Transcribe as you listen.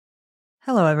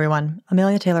Hello, everyone.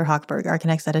 Amelia Taylor-Hochberg,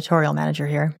 Archinect's editorial manager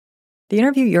here. The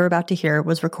interview you're about to hear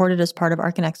was recorded as part of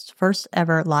Archinect's first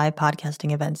ever live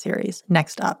podcasting event series,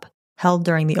 Next Up, held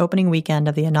during the opening weekend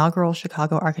of the inaugural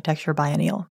Chicago Architecture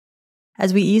Biennial.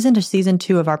 As we ease into Season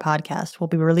 2 of our podcast, we'll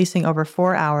be releasing over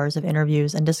 4 hours of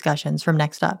interviews and discussions from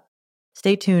Next Up.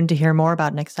 Stay tuned to hear more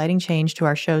about an exciting change to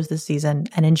our shows this season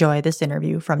and enjoy this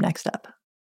interview from Next Up.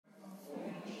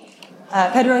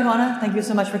 Pedro y Juana, thank you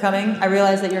so much for coming. I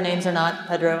realize that your names are not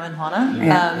Pedro and Juana.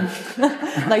 Yeah.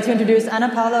 I'd like to introduce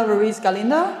Paula Ruiz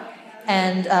Galindo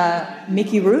and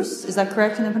Mecky Ruiz. Is that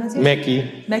correct in the pronunciation?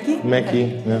 Mecky. Mecky?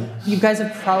 Mecky, Okay. yeah. You guys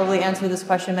have probably answered this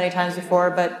question many times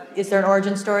before, but is there an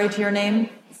origin story to your name?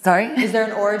 Sorry? Is there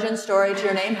an origin story to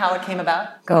your name, how it came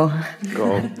about? Go.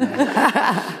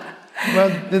 Well,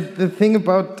 the thing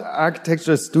about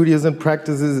architecture studios and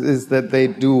practices is that they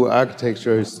do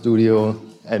architecture studio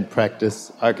and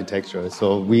practice architecture.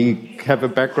 So we have a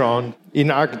background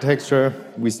in architecture.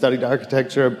 We studied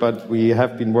architecture, but we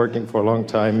have been working for a long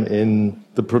time in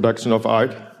the production of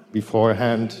art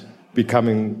beforehand,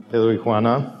 becoming Pedro y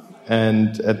Juana.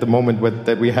 And at the moment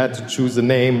that we had to choose a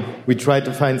name, we tried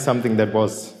to find something that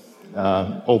was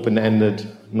open-ended,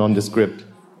 nondescript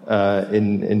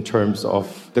in terms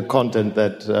of the content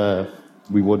that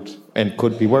we would and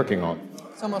could be working on.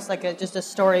 It's almost like just a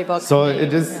storybook. So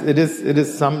it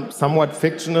is somewhat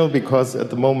fictional because at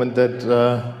the moment that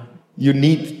you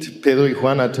need Pedro y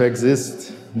Juana to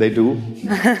exist, they do.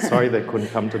 Sorry, they couldn't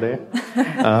come today.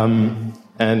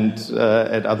 And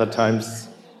at other times,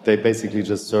 they basically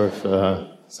just serve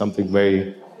something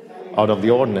very out of the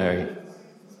ordinary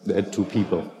to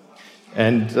people.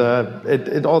 And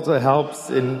it also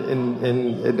helps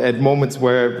at moments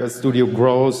where a studio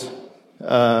grows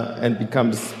and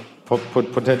becomes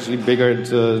potentially bigger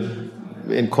to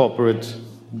incorporate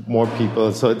more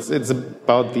people. So it's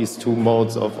about these two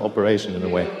modes of operation in a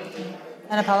way.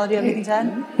 Paula, do you have anything to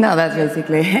add? No, that's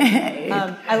basically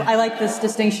I like this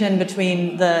distinction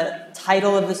between the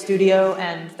title of the studio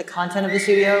and the content of the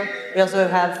studio. We also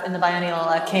have in the biennial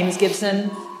Kames Gibson,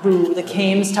 who the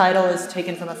Kames title is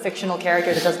taken from a fictional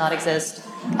character that does not exist,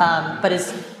 but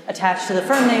is attached to the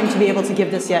firm name to be able to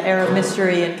give this air of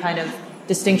mystery and kind of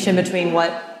distinction between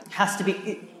what has to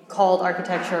be called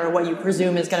architecture or what you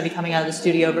presume is going to be coming out of the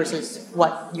studio versus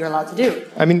what you're allowed to do.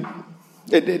 I mean,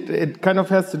 it kind of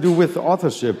has to do with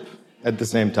authorship at the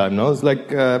same time, no? It's like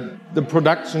the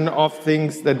production of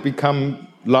things that become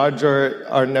larger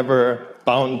are never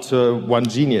bound to one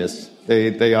genius.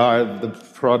 They are the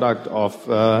product of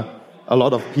a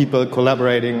lot of people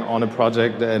collaborating on a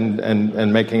project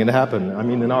and making it happen. I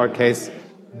mean, in our case,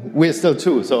 we're still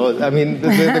two. So, I mean,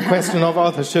 the question of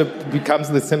authorship becomes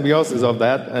the symbiosis of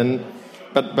that.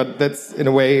 But that's, in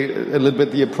a way, a little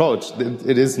bit the approach.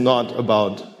 It is not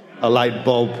about a light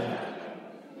bulb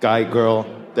guy, girl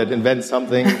that invents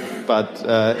something, but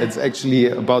it's actually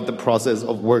about the process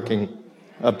of working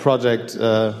a project.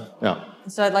 So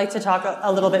I'd like to talk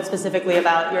a little bit specifically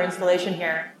about your installation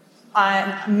here.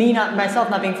 Myself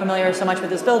not being familiar so much with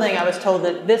this building, I was told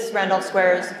that this Randolph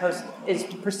Square is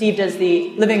perceived as the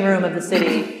living room of the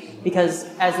city because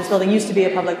as this building used to be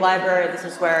a public library, this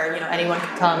is where anyone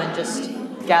could come and just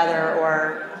gather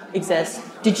or exist.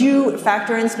 Did you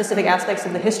factor in specific aspects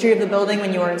of the history of the building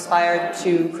when you were inspired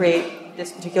to create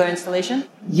this particular installation?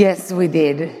 Yes, we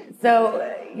did. So,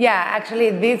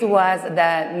 actually, this was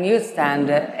the newsstand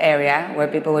area where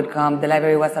people would come. The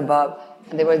library was above,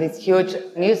 and there were these huge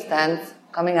newsstands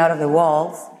coming out of the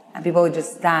walls, and people would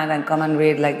just stand and come and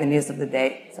read like the news of the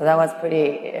day. So that was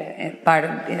pretty part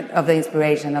of the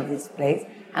inspiration of this place.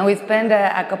 And we spent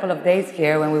a couple of days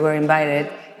here when we were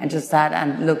invited and just sat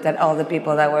and looked at all the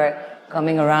people that were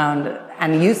coming around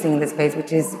and using the space,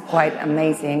 which is quite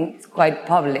amazing. It's quite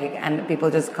public, and people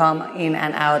just come in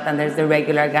and out, and there's the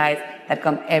regular guys that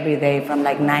come every day from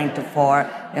like 9 to 4,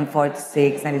 then 4 to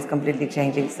 6, and it's completely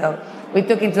changing. So we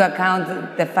took into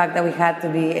account the fact that we had to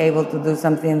be able to do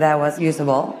something that was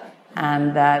usable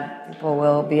and that people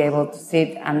will be able to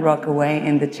sit and rock away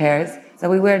in the chairs. So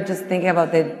we were just thinking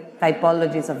about the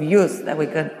typologies of use that we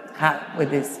could have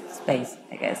with this space,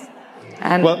 I guess.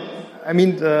 And well, I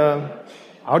mean,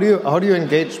 how do you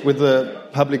engage with a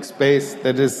public space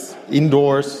that is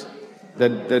indoors,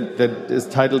 that is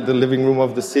titled the living room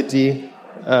of the city,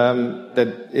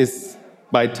 that is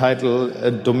by title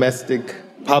a domestic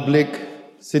public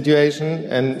situation,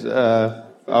 and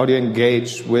how do you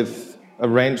engage with a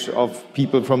range of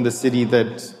people from the city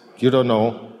that you don't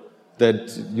know,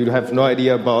 that you have no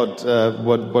idea about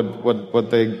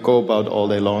what they go about all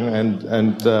day long,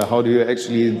 and how do you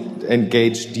actually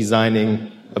engage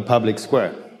designing a public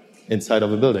square inside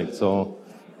of a building? So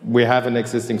we have an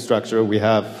existing structure. We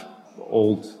have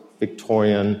old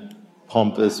Victorian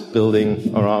pompous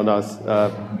building around us.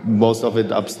 Most of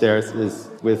it upstairs is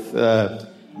with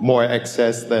more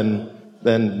access than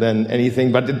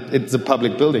anything, but it's a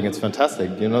public building. It's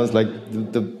fantastic. It's like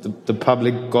the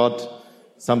public got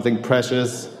something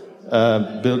precious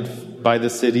built by the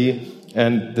city.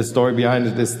 And the story behind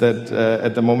it is that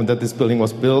at the moment that this building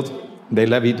was built, they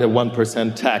levied a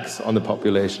 1% tax on the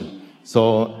population.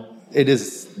 So it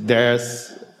is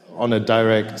theirs on a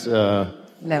direct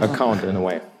account in a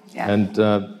way. Yeah. And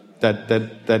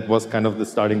that was kind of the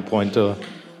starting point to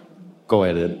go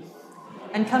at it.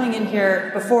 And coming in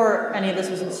here, before any of this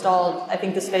was installed, I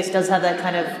think the space does have that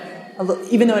kind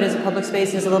of, even though it is a public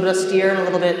space, it's a little bit austere and a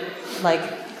little bit like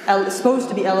supposed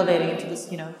to be elevating into this,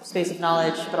 space of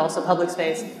knowledge, but also public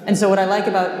space. And so what I like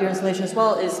about your installation as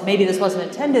well is maybe this wasn't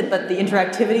intended, but the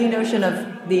interactivity notion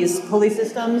of these pulley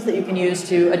systems that you can use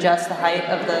to adjust the height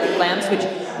of the lamps, which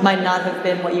might not have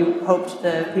been what you hoped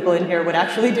the people in here would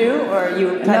actually do, or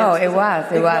you kind No, of... it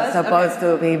was supposed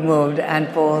to be moved and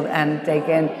pulled and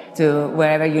taken to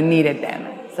wherever you needed them.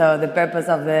 So the purpose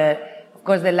of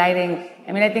course, the lighting,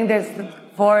 I think there's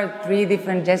 3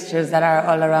 different gestures that are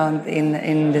all around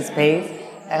in the space.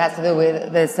 It has to do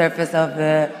with the surface of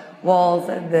the walls,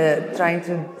 trying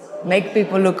to make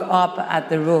people look up at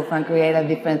the roof and create a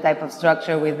different type of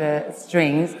structure with the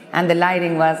strings. And the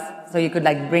lighting was so you could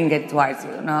bring it towards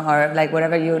you, or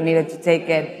whatever you needed to take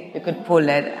it, you could pull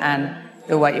it and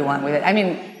do what you want with it.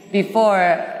 Before,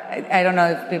 I don't know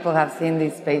if people have seen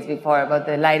this space before, but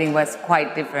the lighting was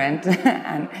quite different,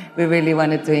 and we really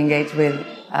wanted to engage with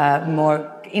a more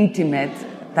intimate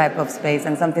type of space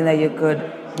and something that you could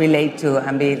relate to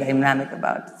and be dynamic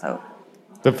about. So,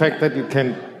 the fact that you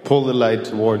can pull the light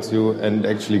towards you and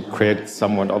actually create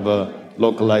somewhat of a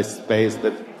localized space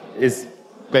that is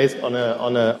based on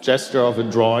a gesture of a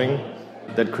drawing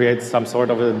that creates some sort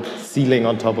of a ceiling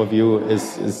on top of you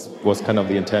was kind of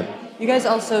the intent. You guys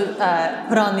also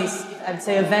put on these, I'd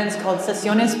say, events called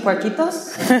Sesiones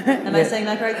Puerquitos. Am I saying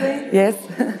that correctly? Yes.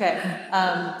 Okay.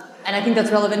 And I think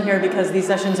that's relevant here because these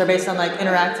sessions are based on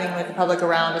interacting with the public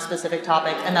around a specific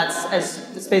topic, and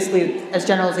it's basically as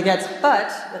general as it gets.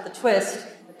 But with the twist,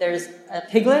 there's a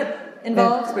piglet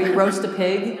involved where you roast a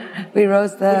pig. We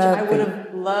roast the which I would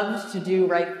have loved to do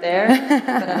right there,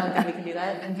 but I don't think we can do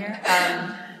that in here.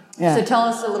 So tell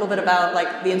us a little bit about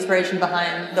the inspiration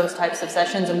behind those types of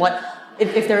sessions and what,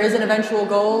 if there is an eventual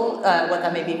goal, what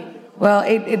that may be. Well,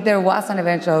 there was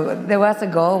a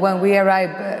goal. When we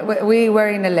arrived, we were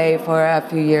in LA for a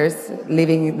few years,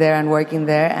 living there and working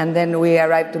there, and then we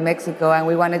arrived to Mexico, and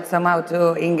we wanted somehow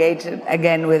to engage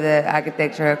again with the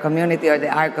architecture community or the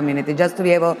art community, just to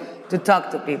be able to talk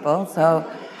to people. So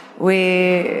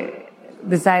we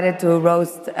decided to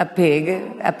roast a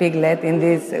piglet in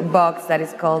this box that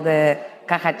is called the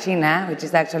caja china, which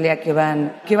is actually a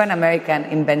Cuban-American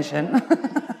invention.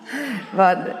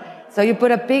 So you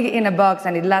put a pig in a box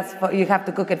and you have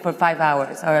to cook it for 5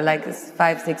 hours or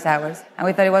 5-6 hours. And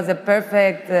we thought it was a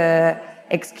perfect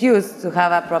excuse to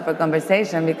have a proper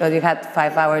conversation because you had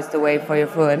 5 hours to wait for your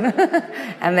food.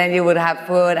 And then you would have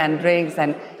food and drinks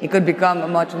and it could become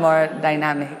much more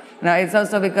dynamic. It's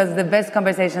also because the best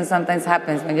conversation sometimes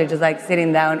happens when you're just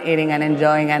sitting down, eating and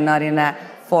enjoying and not in a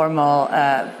formal,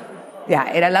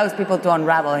 it allows people to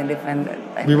unravel in different...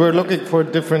 We were looking for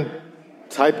different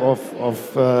type of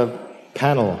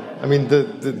panel.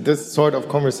 This sort of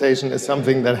conversation is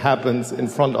something that happens in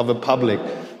front of a public.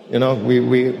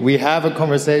 We have a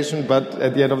conversation, but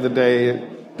at the end of the day,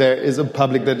 there is a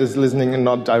public that is listening and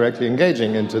not directly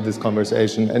engaging into this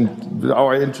conversation. And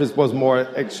our interest was more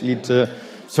actually to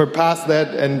surpass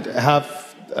that and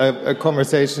have a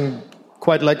conversation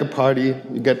quite like a party.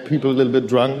 You get people a little bit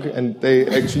drunk and they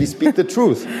actually speak the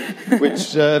truth,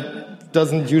 which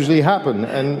doesn't usually happen.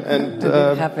 And it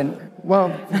didn't happen.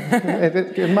 Well,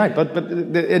 it might, but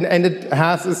it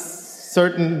has a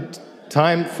certain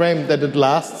time frame that it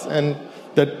lasts, and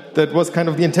that was kind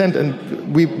of the intent.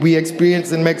 And we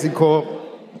experienced in Mexico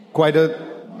quite a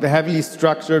heavily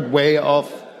structured way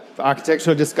of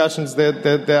architectural discussions.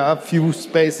 There are few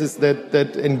spaces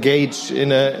that engage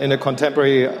in a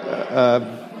contemporary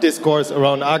discourse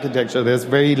around architecture. There's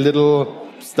very little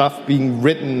stuff being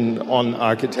written on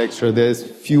architecture. There's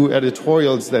few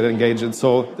editorials that engage it.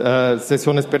 So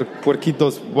Sesiones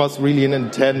Puerquitos was really an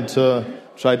intent to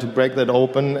try to break that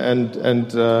open and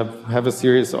have a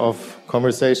series of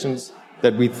conversations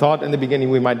that we thought in the beginning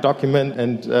we might document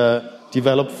and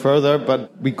develop further,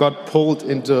 but we got pulled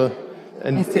into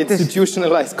an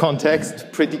institutionalized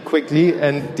context pretty quickly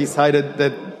and decided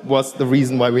that was the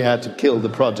reason why we had to kill the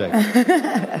project.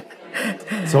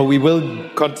 So we will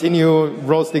continue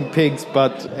roasting pigs,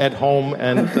 but at home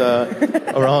and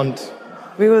around.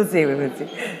 We will see.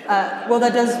 Well,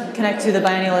 that does connect to the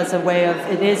biennial as a way of,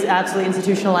 it is absolutely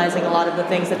institutionalizing a lot of the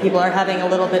things that people are having a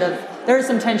little bit of, there is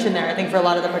some tension there, I think, for a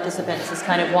lot of the participants, is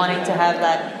kind of wanting to have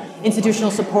that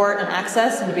institutional support and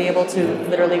access and to be able to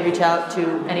literally reach out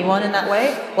to anyone in that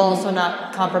way, while also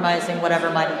not compromising whatever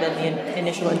might have been the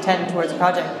initial intent towards the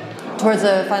project. Towards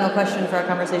a final question for our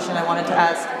conversation, I wanted to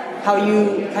ask how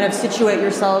you kind of situate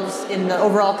yourselves in the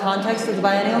overall context of the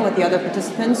biennial with the other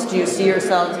participants. Do you see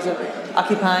yourselves as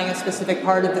occupying a specific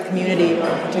part of the community or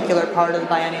a particular part of the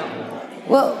biennial?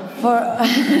 Well, for...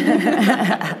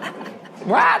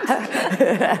 What?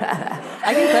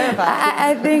 I can clarify.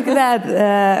 I think that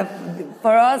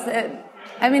for us,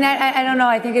 I don't know.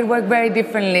 I think it worked very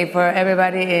differently for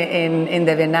everybody in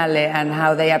the Biennale and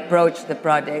how they approach the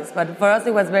projects. But for us,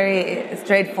 it was very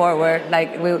straightforward.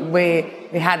 Like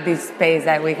we had this space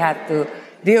that we had to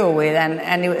deal with,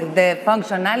 and the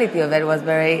functionality of it was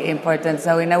very important.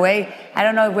 So in a way, I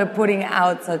don't know if we're putting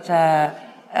out such a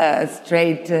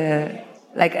straight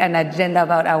like an agenda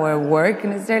about our work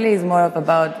necessarily. It's more of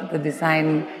about the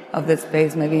design of the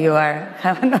space. Maybe you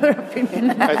have another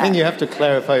opinion. I think you have to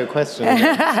clarify your question.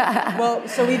 Well,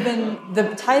 so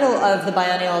the title of the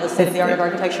biennial, the State of the Art of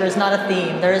Architecture, is not a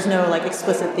theme. There is no like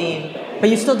explicit theme, but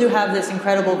you still do have this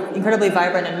incredibly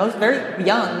vibrant and very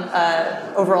young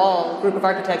overall group of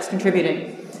architects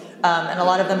contributing. And a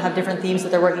lot of them have different themes that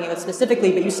they're working with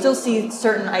specifically, but you still see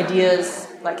certain ideas,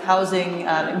 like housing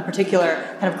in particular,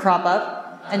 kind of crop up.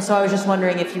 And so I was just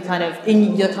wondering if you kind of,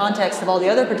 in the context of all the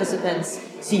other participants,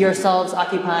 see yourselves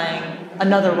occupying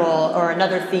another role or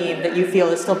another theme that you feel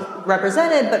is still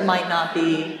represented but might not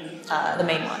be the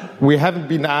main one. We haven't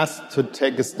been asked to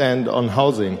take a stand on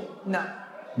housing. No.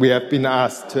 We have been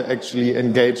asked to actually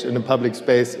engage in a public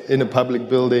space, in a public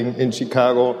building in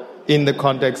Chicago, in the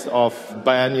context of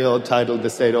biennial titled The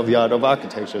State of the Art of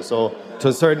Architecture. So to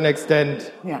a certain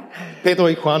extent, Pedro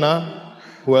y Juana,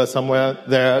 who are somewhere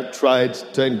there, tried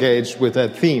to engage with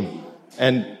that theme.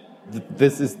 And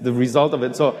this is the result of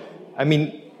it. So, I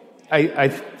mean, I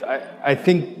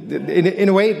think in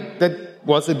a way that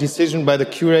was a decision by the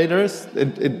curators.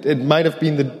 It might have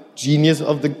been the genius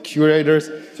of the curators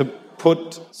to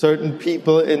put certain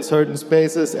people in certain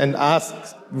spaces and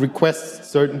request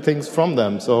certain things from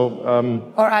them. So,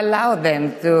 or allow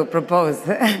them to propose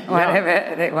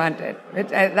whatever they wanted.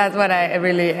 That's what I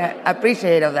really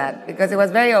appreciate of that, because it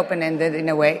was very open-ended in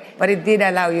a way, but it did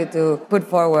allow you to put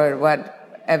forward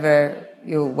whatever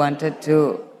you wanted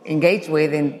to engage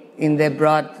with in the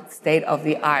broad state of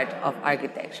the art of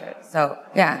architecture. So,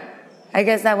 yeah. I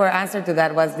guess our answer to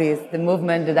that was the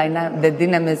movement, the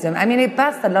dynamism. I mean, it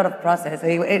passed a lot of process.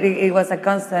 It was a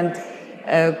constant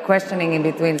questioning in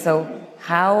between. So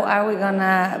how are we going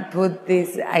to put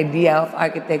this idea of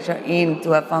architecture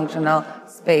into a functional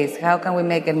space? How can we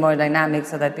make it more dynamic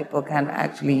so that people can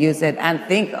actually use it and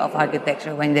think of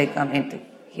architecture when they come into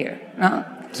here? No?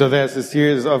 So there's a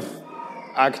series of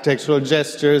architectural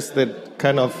gestures that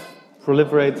kind of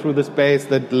proliferate through the space,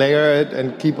 that layer it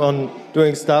and keep on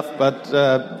doing stuff. But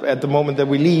at the moment that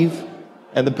we leave,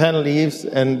 and the panel leaves,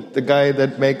 and the guy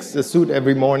that makes a suit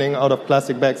every morning out of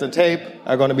plastic bags and tape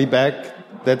are going to be back,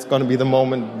 that's going to be the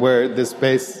moment where the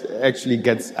space actually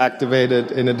gets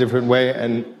activated in a different way.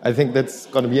 And I think that's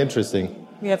going to be interesting.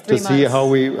 We have 3 months. To see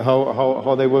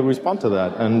how they will respond to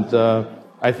that. And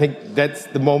I think that's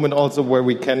the moment also where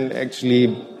we can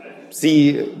actually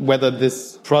see whether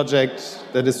this project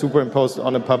that is superimposed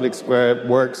on a public square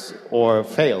works or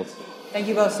fails. Thank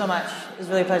you both so much. It was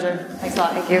really a pleasure. Thanks a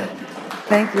lot. Thank you.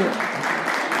 Thank you.